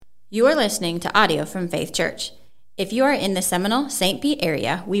You are listening to audio from Faith Church. If you are in the Seminole, St. Pete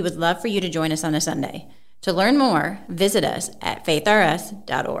area, we would love for you to join us on a Sunday. To learn more, visit us at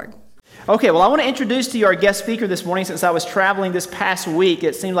faithrs.org. Okay, well, I want to introduce to you our guest speaker this morning. Since I was traveling this past week,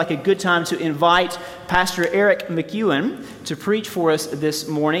 it seemed like a good time to invite Pastor Eric McEwan to preach for us this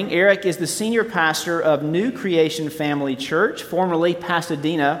morning. Eric is the senior pastor of New Creation Family Church, formerly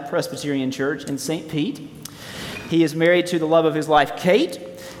Pasadena Presbyterian Church in St. Pete. He is married to the love of his life, Kate,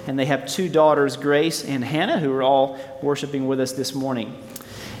 and they have two daughters, Grace and Hannah, who are all worshiping with us this morning.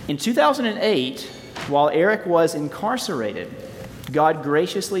 In 2008, while Eric was incarcerated, God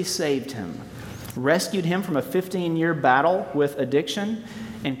graciously saved him, rescued him from a 15-year battle with addiction,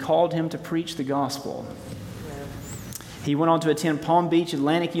 and called him to preach the gospel. He went on to attend Palm Beach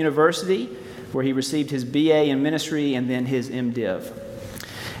Atlantic University, where he received his BA in ministry and then his MDiv.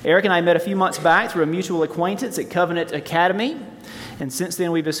 Eric and I met a few months back through a mutual acquaintance at Covenant Academy, and since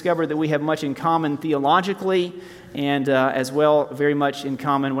then we've discovered that we have much in common theologically and as well very much in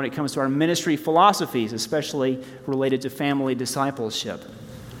common when it comes to our ministry philosophies, especially related to family discipleship.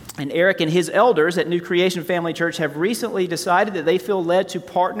 And Eric and his elders at New Creation Family Church have recently decided that they feel led to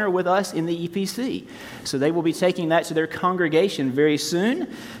partner with us in the EPC. So they will be taking that to their congregation very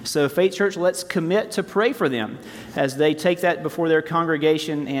soon. So Faith Church, let's commit to pray for them as they take that before their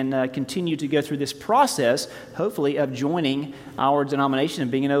congregation and continue to go through this process, hopefully, of joining our denomination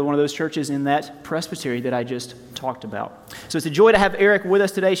and being another one of those churches in that presbytery that I just talked about. So it's a joy to have Eric with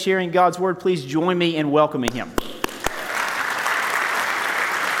us today sharing God's Word. Please join me in welcoming him.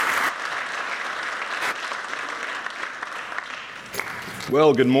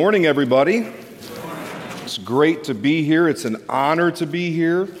 Well, good morning, everybody. It's great to be here. It's an honor to be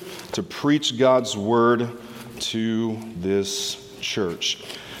here to preach God's Word to this church.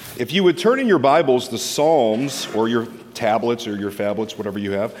 If you would turn in your Bibles to Psalms, or your tablets, or your phablets, whatever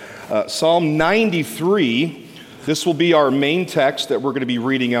you have, Psalm 93, this will be our main text that we're going to be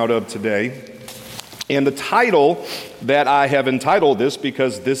reading out of today. And the title that I have entitled this,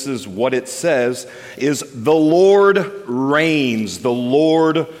 because this is what it says, is The Lord Reigns. The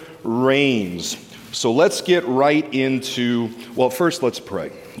Lord Reigns. So let's get right into, well, first let's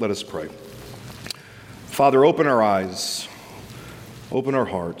pray. Let us pray. Father, open our eyes, open our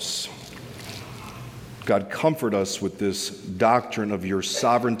hearts. God, comfort us with this doctrine of your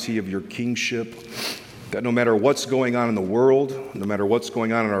sovereignty, of your kingship, that no matter what's going on in the world, no matter what's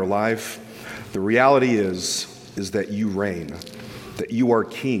going on in our life, the reality is that you reign, that you are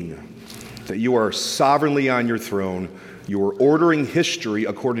king, that you are sovereignly on your throne, you are ordering history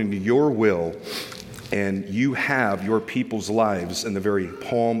according to your will, and you have your people's lives in the very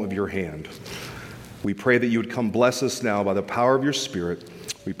palm of your hand. We pray that you would come bless us now by the power of your Spirit.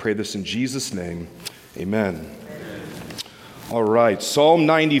 We pray this in Jesus' name. Amen. All right, Psalm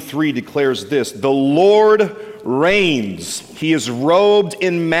 93 declares this: the Lord reigns. He is robed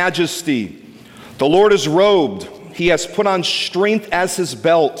in majesty. The Lord is robed. He has put on strength as his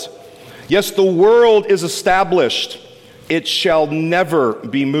belt. Yes, the world is established. It shall never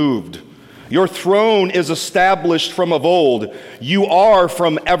be moved. Your throne is established from of old. You are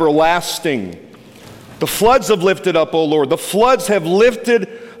from everlasting. The floods have lifted up, O Lord. The floods have lifted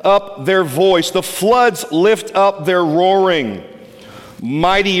up their voice. The floods lift up their roaring.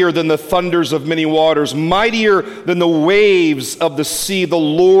 Mightier than the thunders of many waters, mightier than the waves of the sea, the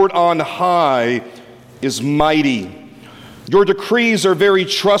Lord on high is mighty. Your decrees are very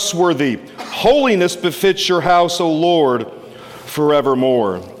trustworthy. Holiness befits your house, O Lord,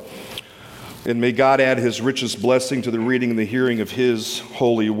 forevermore. And may God add his richest blessing to the reading and the hearing of his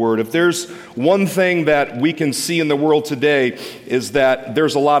holy word. If there's one thing that we can see in the world today, is that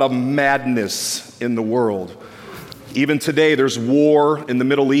there's a lot of madness in the world. Even today, there's war in the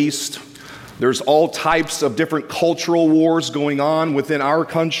Middle East. There's all types of different cultural wars going on within our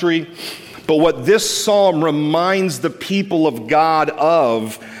country. But what this psalm reminds the people of God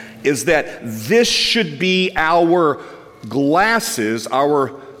of is that this should be our glasses,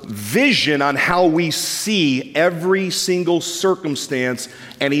 our vision on how we see every single circumstance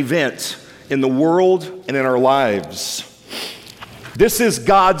and event in the world and in our lives. This is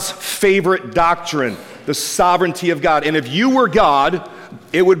God's favorite doctrine, the sovereignty of God. And if you were God,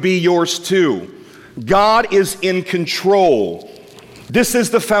 it would be yours too. God is in control. This is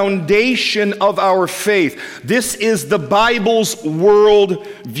the foundation of our faith. This is the Bible's world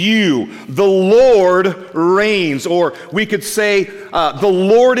view. The Lord reigns, or we could say the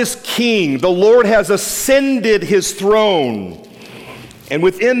Lord is king. The Lord has ascended his throne. And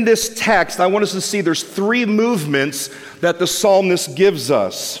within this text, I want us to see there's three movements that the psalmist gives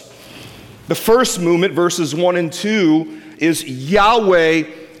us. The first movement, verses 1 and 2, is Yahweh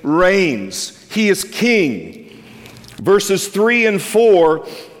reigns. He is king. Verses 3 and 4,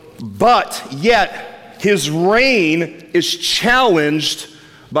 but yet his reign is challenged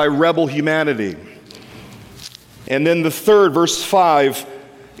by rebel humanity. And then the third, verse 5,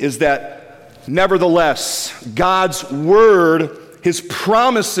 is that nevertheless, God's word, his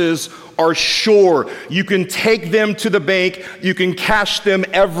promises are sure. You can take them to the bank. You can cash them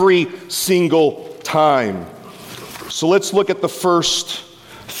every single time. So let's look at the first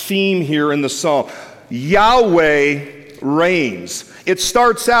theme here in the psalm. Yahweh reigns. It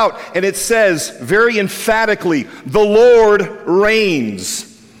starts out and it says very emphatically, the Lord reigns.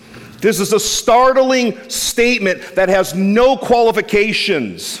 This is a startling statement that has no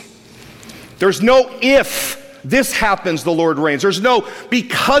qualifications. There's no if this happens, the Lord reigns. There's no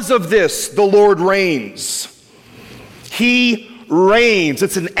because of this, the Lord reigns. He reigns.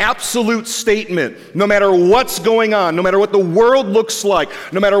 It's an absolute statement. No matter what's going on, no matter what the world looks like,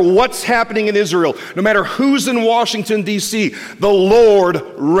 no matter what's happening in Israel, no matter who's in Washington, D.C., the Lord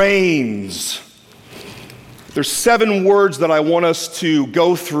reigns. There's 7 words that I want us to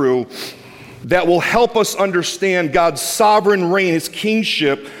go through that will help us understand God's sovereign reign, his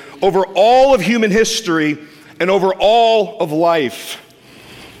kingship over all of human history and over all of life.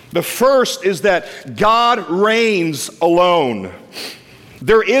 The first is that God reigns alone.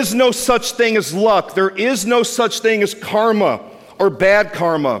 There is no such thing as luck. There is no such thing as karma or bad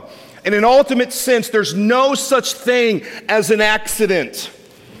karma. And in ultimate sense, there's no such thing as an accident.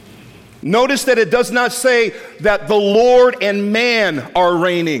 Notice that it does not say that the Lord and man are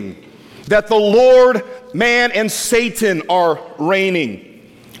reigning, that the Lord, man, and Satan are reigning.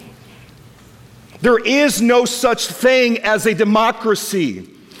 There is no such thing as a democracy.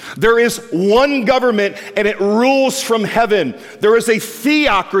 There is one government and it rules from heaven. There is a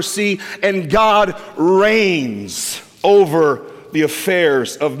theocracy and God reigns over the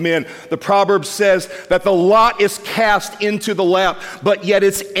affairs of men. The proverb says that the lot is cast into the lap, but yet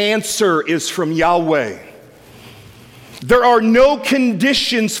its answer is from Yahweh. There are no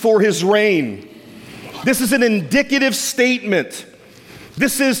conditions for his reign. This is an indicative statement.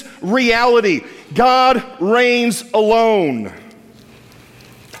 This is reality. God reigns alone.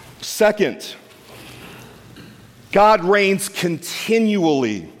 Second, God reigns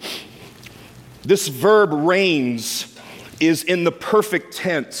continually. This verb reigns is in the perfect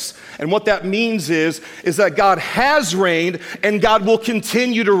tense. And what that means is that God has reigned and God will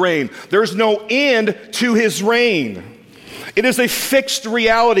continue to reign. There's no end to his reign. It is a fixed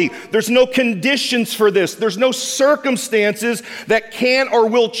reality. There's no conditions for this. There's no circumstances that can or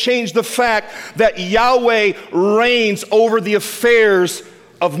will change the fact that Yahweh reigns over the affairs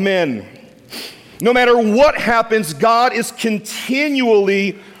of men. No matter what happens, God is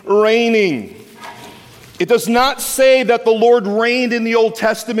continually reigning. It does not say that the Lord reigned in the Old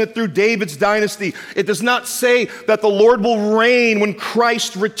Testament through David's dynasty. It does not say that the Lord will reign when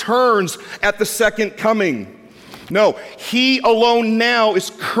Christ returns at the second coming. No, he alone now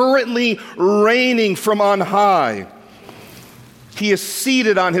is currently reigning from on high. He is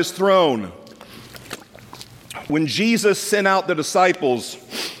seated on his throne. When Jesus sent out the disciples,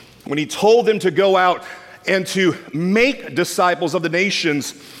 when he told them to go out and to make disciples of the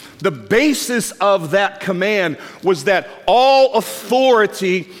nations, the basis of that command was that all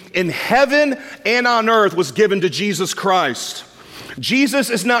authority in heaven and on earth was given to Jesus Christ. Jesus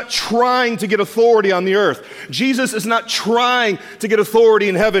is not trying to get authority on the earth. Jesus is not trying to get authority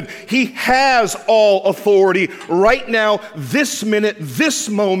in heaven. He has all authority right now, this minute, this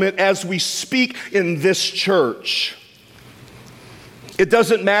moment, as we speak in this church. It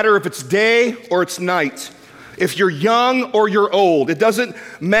doesn't matter if it's day or it's night, if you're young or you're old. It doesn't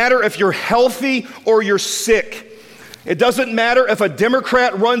matter if you're healthy or you're sick. It doesn't matter if a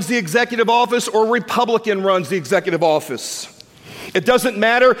Democrat runs the executive office or a Republican runs the executive office. It doesn't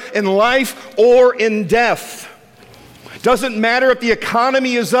matter in life or in death. It doesn't matter if the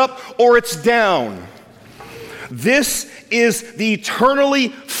economy is up or it's down. This is the eternally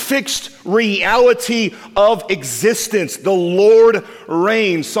fixed reality of existence. The Lord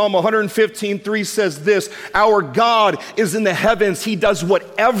reigns. Psalm 115:3 says this, our God is in the heavens. He does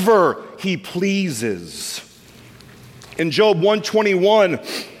whatever he pleases. In Job 121,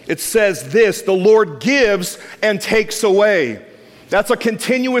 it says this, the Lord gives and takes away. That's a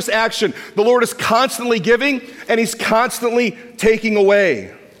continuous action. The Lord is constantly giving and he's constantly taking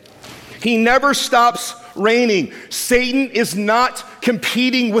away. He never stops reigning. Satan is not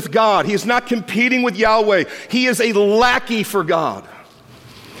competing with God. He is not competing with Yahweh. He is a lackey for God.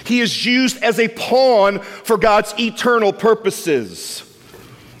 He is used as a pawn for God's eternal purposes.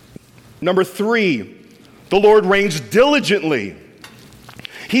 Number 3, the Lord reigns diligently.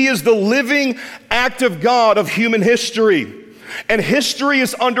 He is the living, active God of human history. And history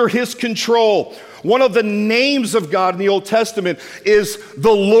is under his control. One of the names of God in the Old Testament is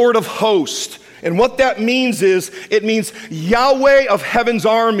the Lord of hosts. And what that means is, it means Yahweh of heaven's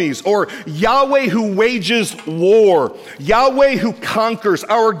armies, or Yahweh who wages war, Yahweh who conquers.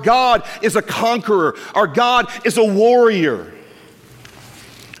 Our God is a conqueror. Our God is a warrior.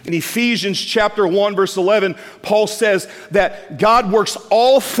 In Ephesians chapter 1, verse 11, Paul says that God works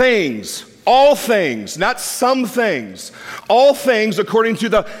all things, not some things, all things according to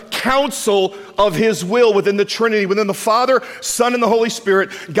the counsel of his will within the Trinity, within the Father, Son, and the Holy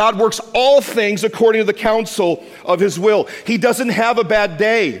Spirit. God works all things according to the counsel of his will. He doesn't have a bad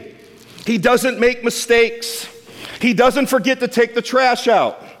day. He doesn't make mistakes. He doesn't forget to take the trash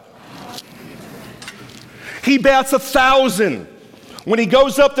out. He bats 1,000. When he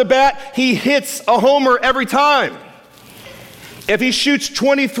goes up to bat, he hits a homer every time. If he shoots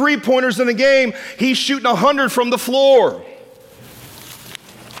 20 three-pointers in a game, he's shooting 100 from the floor.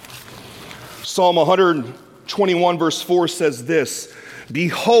 Psalm 121 verse 4 says this,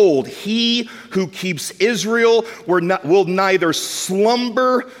 "Behold, he who keeps Israel will neither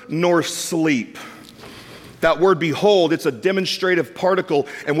slumber nor sleep." That word behold, it's a demonstrative particle,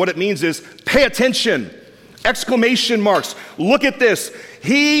 and what it means is pay attention. Exclamation marks. Look at this.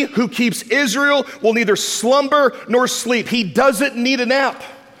 He who keeps Israel will neither slumber nor sleep. He doesn't need a nap.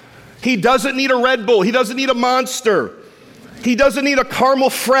 He doesn't need a Red Bull. He doesn't need a Monster. He doesn't need a caramel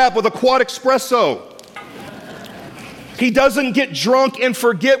frap with a quad espresso. He doesn't get drunk and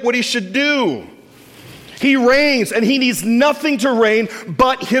forget what he should do. He reigns, and he needs nothing to reign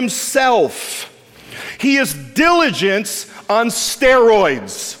but himself. He is diligence on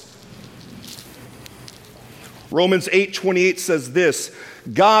steroids. Romans 8:28 says this,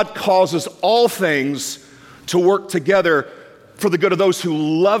 God causes all things to work together for the good of those who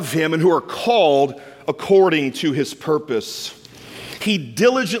love him and who are called according to his purpose. He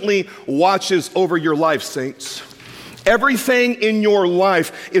diligently watches over your life, saints. Everything in your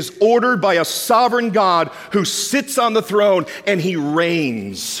life is ordered by a sovereign God who sits on the throne and he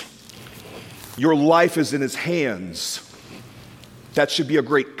reigns. Your life is in his hands. That should be a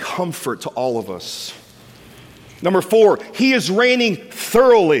great comfort to all of us. Number 4, he is reigning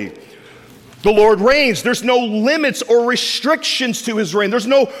thoroughly. The Lord reigns. There's no limits or restrictions to his reign. There's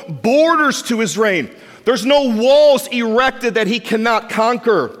no borders to his reign. There's no walls erected that he cannot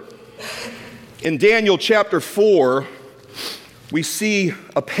conquer. In Daniel chapter 4, we see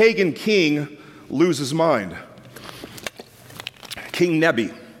a pagan king lose his mind. King Nebi.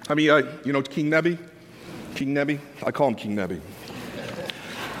 I mean, you know King Nebi? King Nebi? I call him King Nebi.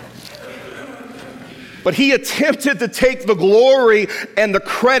 But he attempted to take the glory and the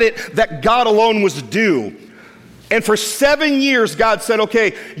credit that God alone was due. And for 7 years, God said,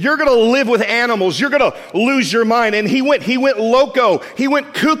 okay, you're going to live with animals. You're going to lose your mind. And he went loco. He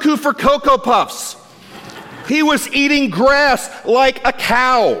went cuckoo for Cocoa Puffs. He was eating grass like a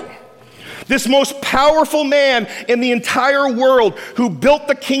cow. This most powerful man in the entire world who built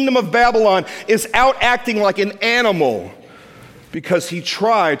the kingdom of Babylon is out acting like an animal because he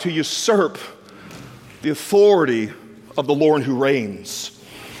tried to usurp the authority of the Lord who reigns.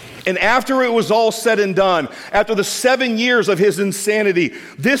 And after it was all said and done, after the 7 years of his insanity,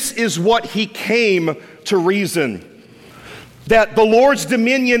 this is what he came to reason. That the Lord's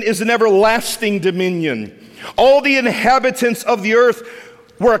dominion is an everlasting dominion. All the inhabitants of the earth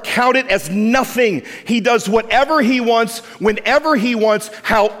were accounted as nothing. He does whatever he wants, whenever he wants,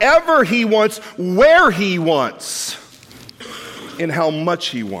 however he wants, where he wants, and how much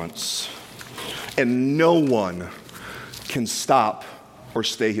he wants. And no one can stop or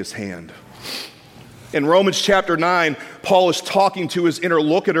stay his hand. In Romans chapter 9, Paul is talking to his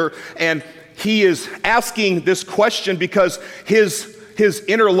interlocutor, and he is asking this question because his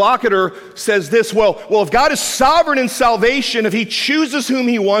interlocutor says this, well, if God is sovereign in salvation, if he chooses whom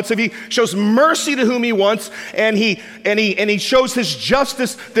he wants, if he shows mercy to whom he wants, and he shows his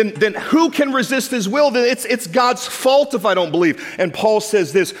justice, then who can resist his will? Then it's God's fault if I don't believe. And Paul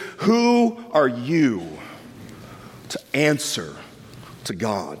says this, who are you to answer to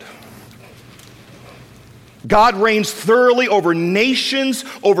God? God reigns thoroughly over nations,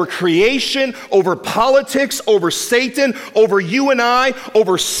 over creation, over politics, over Satan, over you and I,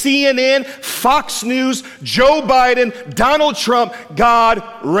 over CNN, Fox News, Joe Biden, Donald Trump. God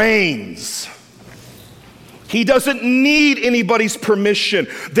reigns. He doesn't need anybody's permission.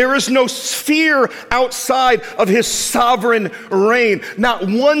 There is no sphere outside of his sovereign reign. Not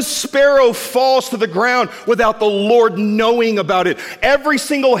one sparrow falls to the ground without the Lord knowing about it. Every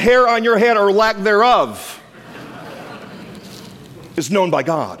single hair on your head or lack thereof is known by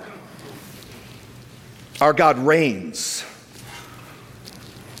God. Our God reigns.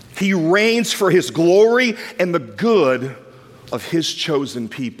 He reigns for his glory and the good of his chosen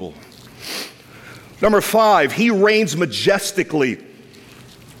people. Number 5, he reigns majestically.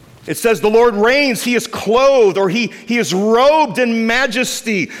 It says the Lord reigns. He is clothed, or he is robed in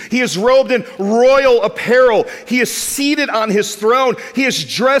majesty. He is robed in royal apparel. He is seated on his throne. He is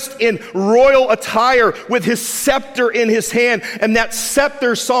dressed in royal attire with his scepter in his hand. And that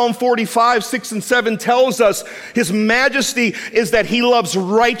scepter, Psalm 45, 6 and 7 tells us his majesty is that he loves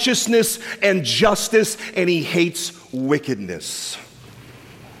righteousness and justice, and he hates wickedness.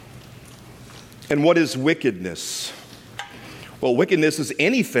 And what is wickedness? Well, wickedness is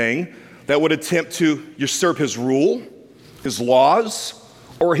anything that would attempt to usurp his rule, his laws,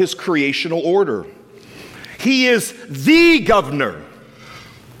 or his creational order. He is the governor,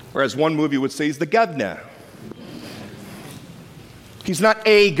 or as one movie would say, he's the governor. He's not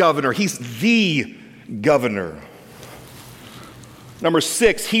a governor, he's the governor. Number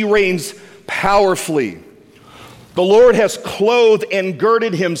 6, he reigns powerfully. The Lord has clothed and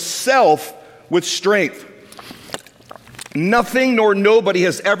girded himself with strength. Nothing nor nobody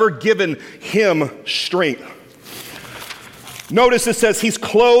has ever given him strength. Notice it says he's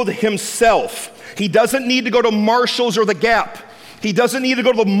clothed himself. He doesn't need to go to Marshall's or the Gap. He doesn't need to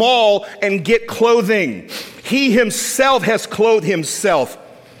go to the mall and get clothing. He himself has clothed himself.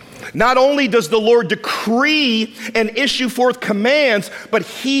 Not only does the Lord decree and issue forth commands, but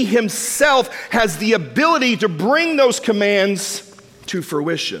he himself has the ability to bring those commands to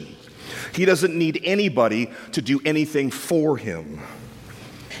fruition. He doesn't need anybody to do anything for him.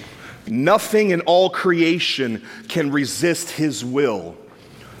 Nothing in all creation can resist his will.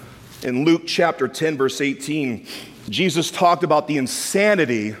 In Luke chapter 10, verse 18, Jesus talked about the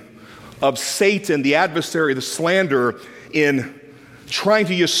insanity of Satan, the adversary, the slanderer, in trying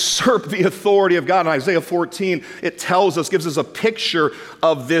to usurp the authority of God. In Isaiah 14, it tells us, gives us a picture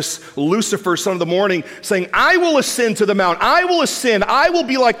of this Lucifer, son of the morning, saying, I will ascend to the mount. I will ascend. I will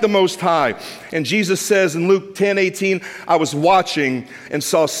be like the Most High. And Jesus says in Luke 10, 18, I was watching and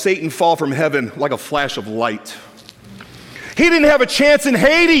saw Satan fall from heaven like a flash of light. He didn't have a chance in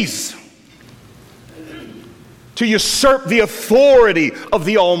Hades to usurp the authority of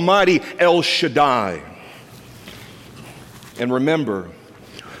the Almighty El Shaddai. And remember,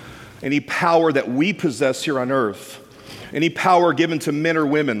 any power that we possess here on earth, any power given to men or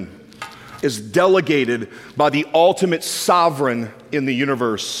women, is delegated by the ultimate sovereign in the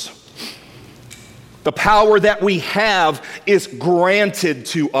universe. The power that we have is granted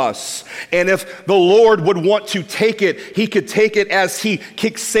to us. And if the Lord would want to take it, he could take it as he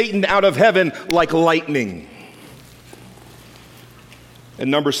kicks Satan out of heaven like lightning. And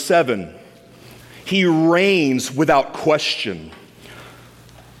number 7, he reigns without question.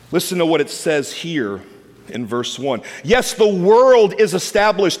 Listen to what it says here in verse 1. Yes, the world is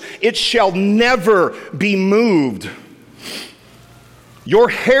established. It shall never be moved. Your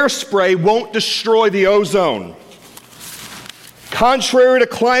hairspray won't destroy the ozone. Contrary to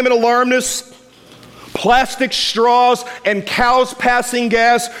climate alarmists, plastic straws and cows passing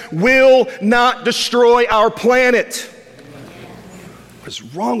gas will not destroy our planet. What is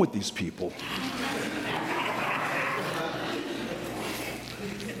wrong with these people?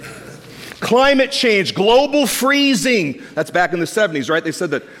 Climate change, global freezing. That's back in the 70s, right? They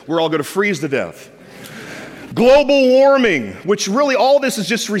said that we're all going to freeze to death. Global warming, which really all this is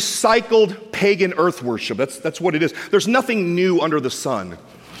just recycled pagan earth worship. That's what it is. There's nothing new under the sun.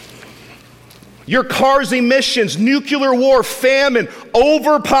 Your car's emissions, nuclear war, famine,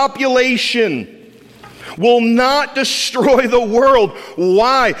 overpopulation will not destroy the world.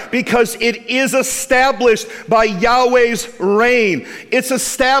 Why? Because it is established by Yahweh's reign. It's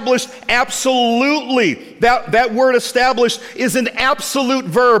established absolutely. That word established is an absolute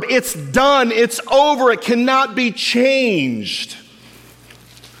verb. It's done. It's over. It cannot be changed.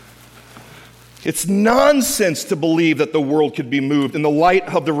 It's nonsense to believe that the world could be moved in the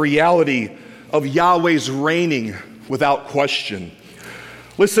light of the reality of Yahweh's reigning without question.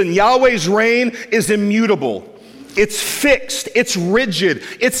 Listen, Yahweh's reign is immutable. It's fixed. It's rigid.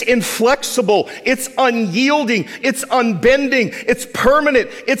 It's inflexible. It's unyielding. It's unbending. It's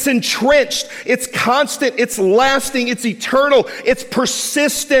permanent. It's entrenched. It's constant. It's lasting. It's eternal. It's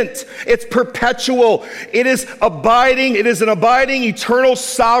persistent. It's perpetual. It is abiding. It is an abiding, eternal,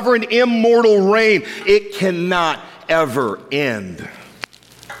 sovereign, immortal reign. It cannot ever end.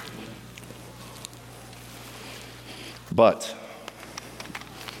 But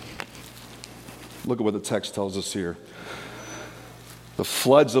look at what the text tells us here. The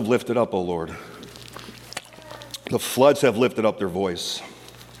floods have lifted up, O Lord. The floods have lifted up their voice.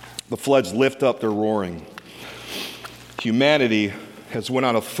 The floods lift up their roaring. Humanity has went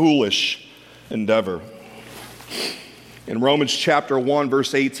on a foolish endeavor. In Romans chapter 1,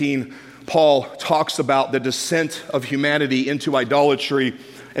 verse 18, Paul talks about the descent of humanity into idolatry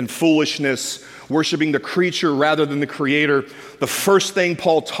and foolishness, worshiping the creature rather than the creator. The first thing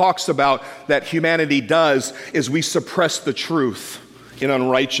Paul talks about that humanity does is we suppress the truth in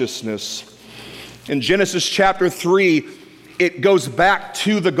unrighteousness. In Genesis chapter 3, it goes back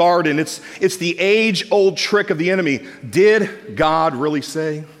to the garden. It's the age-old trick of the enemy. Did God really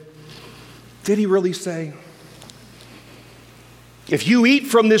say? Did he really say? If you eat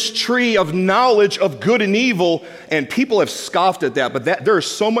from this tree of knowledge of good and evil, and people have scoffed at that, but there is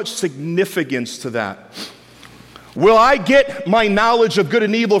so much significance to that. Will I get my knowledge of good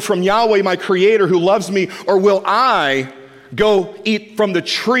and evil from Yahweh, my creator who loves me, or will I go eat from the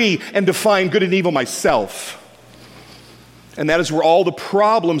tree and define good and evil myself? And that is where all the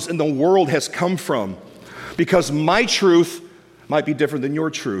problems in the world has come from, because my truth might be different than your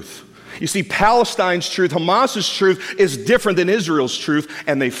truth. You see, Palestine's truth, Hamas's truth is different than Israel's truth,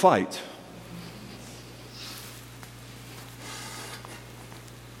 and they fight.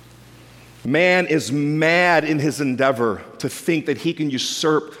 Man is mad in his endeavor to think that he can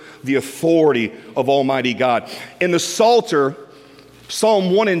usurp the authority of Almighty God. In the Psalter,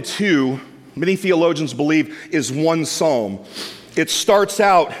 Psalm 1 and 2, many theologians believe is one psalm. It starts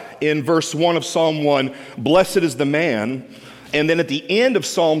out in verse 1 of Psalm 1, blessed is the man. And then at the end of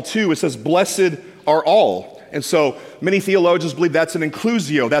Psalm 2, it says, blessed are all. And so many theologians believe that's an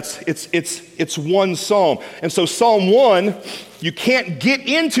inclusio. It's one psalm. And so Psalm 1, you can't get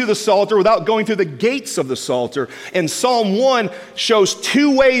into the Psalter without going through the gates of the Psalter. And Psalm 1 shows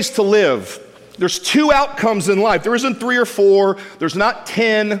two ways to live. There's two outcomes in life. There isn't 3 or 4. There's not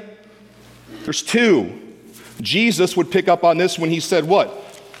 10. There's 2. Jesus would pick up on this when he said what?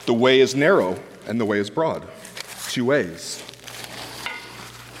 The way is narrow and the way is broad. 2 ways.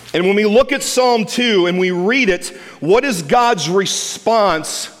 And when we look at Psalm 2 and we read it, what is God's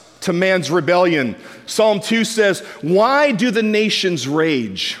response to man's rebellion? Psalm 2 says, why do the nations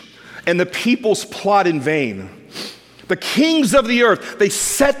rage and the peoples plot in vain? The kings of the earth, they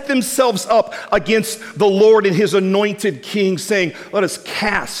set themselves up against the Lord and his anointed king, saying, let us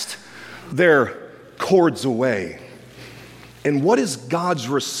cast their cords away. And what is God's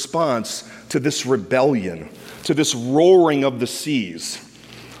response to this rebellion, to this roaring of the seas?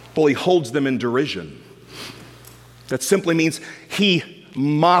 Well, he holds them in derision. That simply means he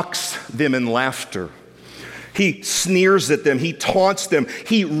mocks them in laughter. He sneers at them. He taunts them.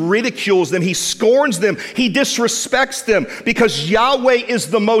 He ridicules them. He scorns them. He disrespects them because Yahweh is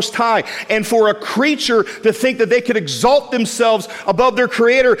the Most High. And for a creature to think that they could exalt themselves above their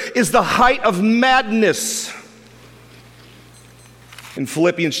Creator is the height of madness. In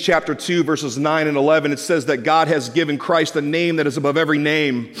Philippians chapter 2, verses 9 and 11, it says that God has given Christ a name that is above every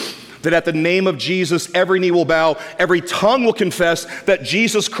name, that at the name of Jesus, every knee will bow, every tongue will confess that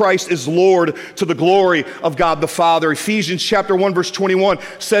Jesus Christ is Lord to the glory of God the Father. Ephesians chapter 1, verse 21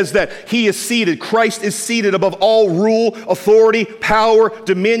 says that he is seated, Christ is seated above all rule, authority, power,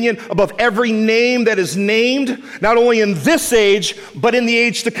 dominion, above every name that is named, not only in this age, but in the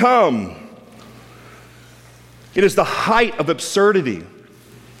age to come. It is the height of absurdity,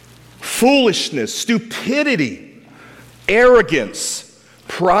 foolishness, stupidity, arrogance,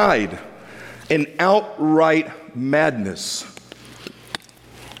 pride, and outright madness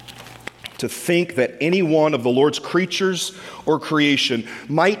to think that any one of the Lord's creatures or creation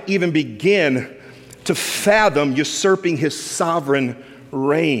might even begin to fathom usurping his sovereign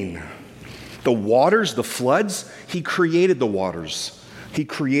reign. The waters, the floods, he created the waters. He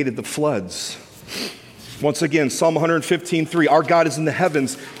created the floods. Once again, Psalm 115:3, our God is in the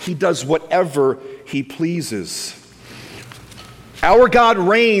heavens. He does whatever he pleases. Our God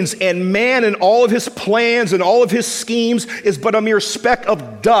reigns, and man and all of his plans and all of his schemes is but a mere speck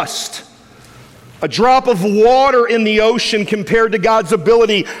of dust, a drop of water in the ocean compared to God's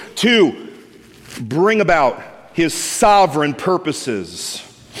ability to bring about his sovereign purposes.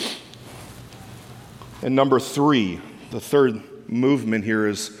 And number 3, the third movement here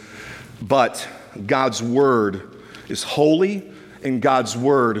is, but God's word is holy, and God's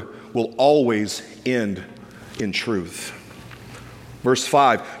word will always end in truth. Verse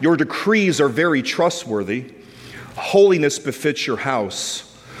 5, your decrees are very trustworthy. Holiness befits your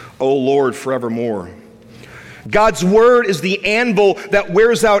house, O Lord, forevermore. God's word is the anvil that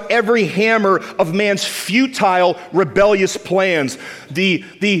wears out every hammer of man's futile, rebellious plans. The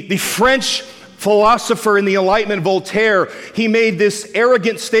French philosopher in the Enlightenment, Voltaire, he made this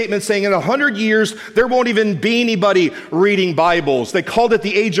arrogant statement saying in 100 years, there won't even be anybody reading Bibles. They called it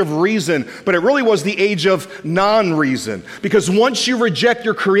the age of reason, but it really was the age of non-reason. Because once you reject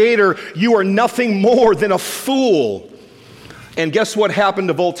your Creator, you are nothing more than a fool. And guess what happened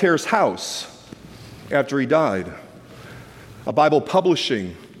to Voltaire's house after he died? A Bible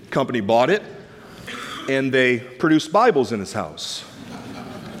publishing company bought it, and they produced Bibles in his house.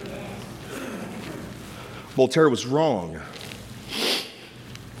 Voltaire was wrong.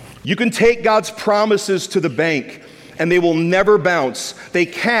 You can take God's promises to the bank, and they will never bounce. They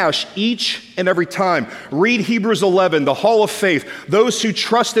cash each and every time. Read Hebrews 11, the hall of faith. Those who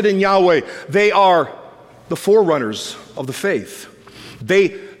trusted in Yahweh, they are the forerunners of the faith.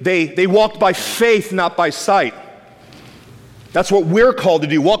 They walked by faith, not by sight. That's what we're called to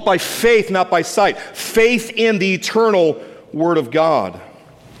do. Walk by faith, not by sight. Faith in the eternal Word of God.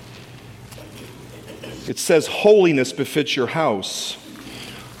 It says holiness befits your house.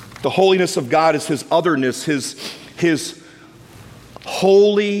 The holiness of God is His otherness, His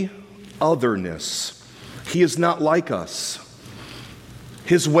holy otherness. He is not like us.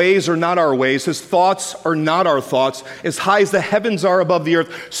 His ways are not our ways. His thoughts are not our thoughts. As high as the heavens are above the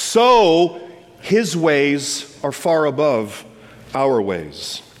earth, so His ways are far above our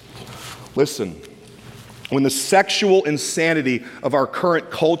ways. Listen, when the sexual insanity of our current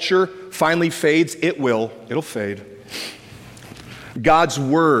culture finally fades, it'll fade. God's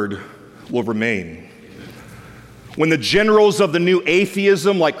word will remain. When the generals of the new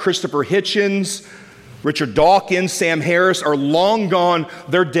atheism like Christopher Hitchens, Richard Dawkins, Sam Harris are long gone,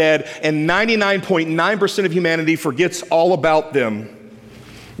 they're dead, and 99.9% of humanity forgets all about them,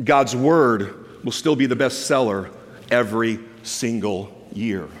 God's word will still be the best seller every single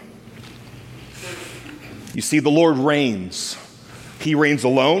year. You see, the Lord reigns. He reigns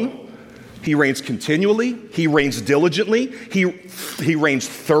alone. He reigns continually. He reigns diligently. He reigns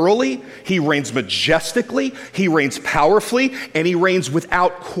thoroughly. He reigns majestically. He reigns powerfully. And He reigns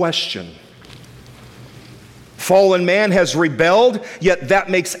without question. Fallen man has rebelled, yet that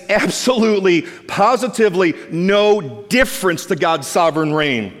makes absolutely, positively no difference to God's sovereign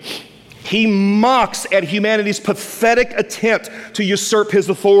reign. He mocks at humanity's pathetic attempt to usurp His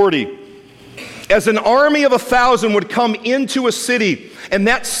authority. As an army of 1,000 would come into a city, and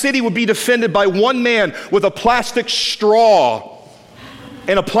that city would be defended by one man with a plastic straw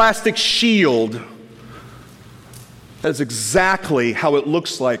and a plastic shield. That's exactly how it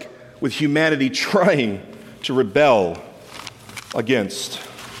looks like with humanity trying to rebel against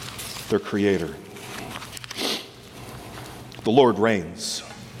their Creator. The Lord reigns.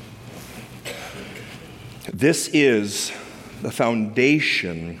 This is the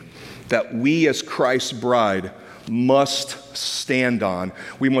foundation that we as Christ's bride must stand on.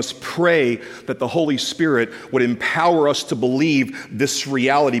 We must pray that the Holy Spirit would empower us to believe this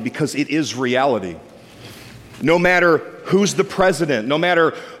reality, because it is reality. No matter who's the president, no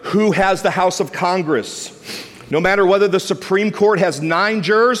matter who has the House of Congress, no matter whether the Supreme Court has 9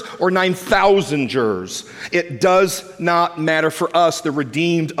 jurors or 9,000 jurors, it does not matter for us, the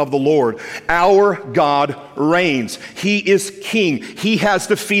redeemed of the Lord. Our God reigns. He is king. He has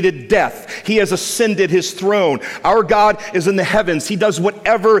defeated death. He has ascended His throne. Our God is in the heavens. He does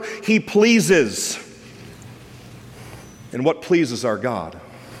whatever He pleases. And what pleases our God?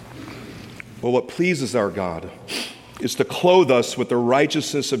 Well, what pleases our God is to clothe us with the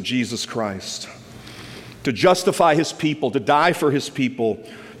righteousness of Jesus Christ, to justify His people, to die for His people,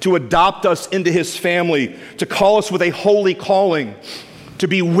 to adopt us into His family, to call us with a holy calling, to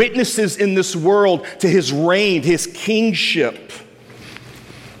be witnesses in this world to His reign, His kingship,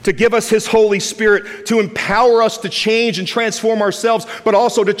 to give us His Holy Spirit, to empower us to change and transform ourselves, but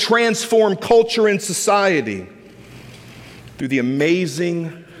also to transform culture and society through the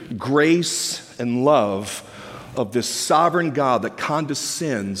amazing grace and love of this sovereign God that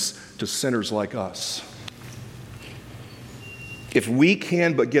condescends to sinners like us. If we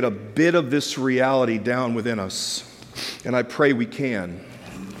can but get a bit of this reality down within us, and I pray we can,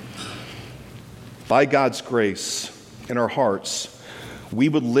 by God's grace in our hearts, we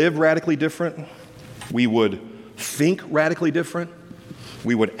would live radically different, we would think radically different,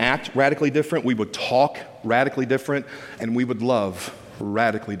 we would act radically different, we would talk radically different, and we would love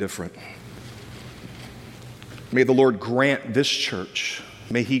radically different. May the Lord grant this church,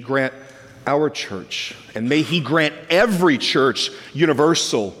 may He grant our church, and may He grant every church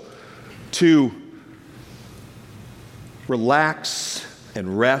universal to relax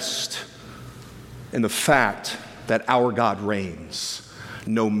and rest in the fact that our God reigns,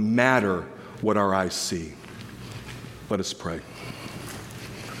 no matter what our eyes see. Let us pray.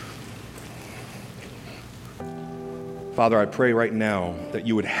 Father, I pray right now that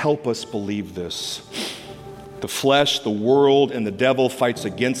you would help us believe this. The flesh, the world, and the devil fights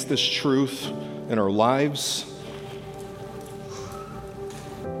against this truth in our lives.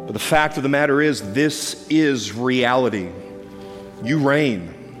 But the fact of the matter is, this is reality. You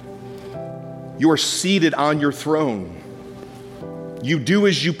reign. You are seated on your throne. You do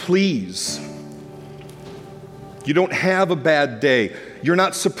as you please. You don't have a bad day. You're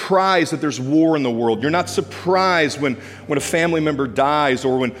not surprised that there's war in the world. You're not surprised when a family member dies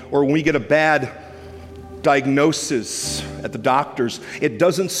or when we get a bad diagnosis at the doctor's. It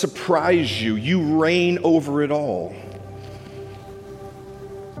doesn't surprise you. You reign over it all.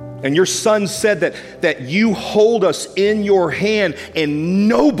 And your son said that you hold us in your hand and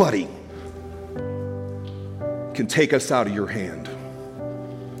nobody can take us out of your hand.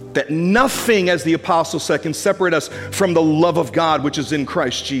 That nothing, as the apostle said, can separate us from the love of God which is in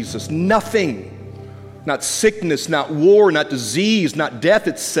Christ Jesus. Nothing. Not sickness, not war, not disease, not death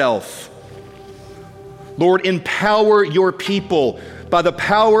itself. Lord, empower your people by the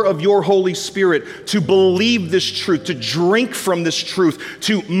power of your Holy Spirit to believe this truth, to drink from this truth,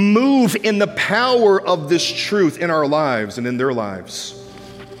 to move in the power of this truth in our lives and in their lives.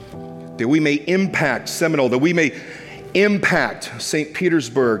 That we may impact Seminole, that we may impact St.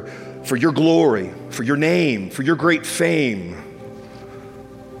 Petersburg for your glory, for your name, for your great fame.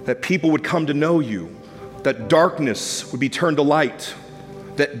 That people would come to know you, that darkness would be turned to light,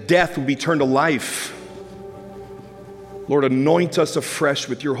 that death would be turned to life. Lord, anoint us afresh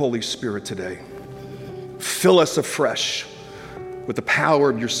with your Holy Spirit today. Fill us afresh with the power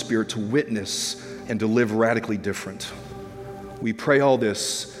of your Spirit to witness and to live radically different. We pray all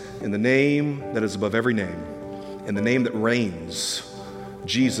this in the name that is above every name, in the name that reigns,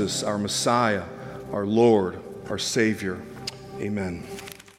 Jesus, our Messiah, our Lord, our Savior. Amen.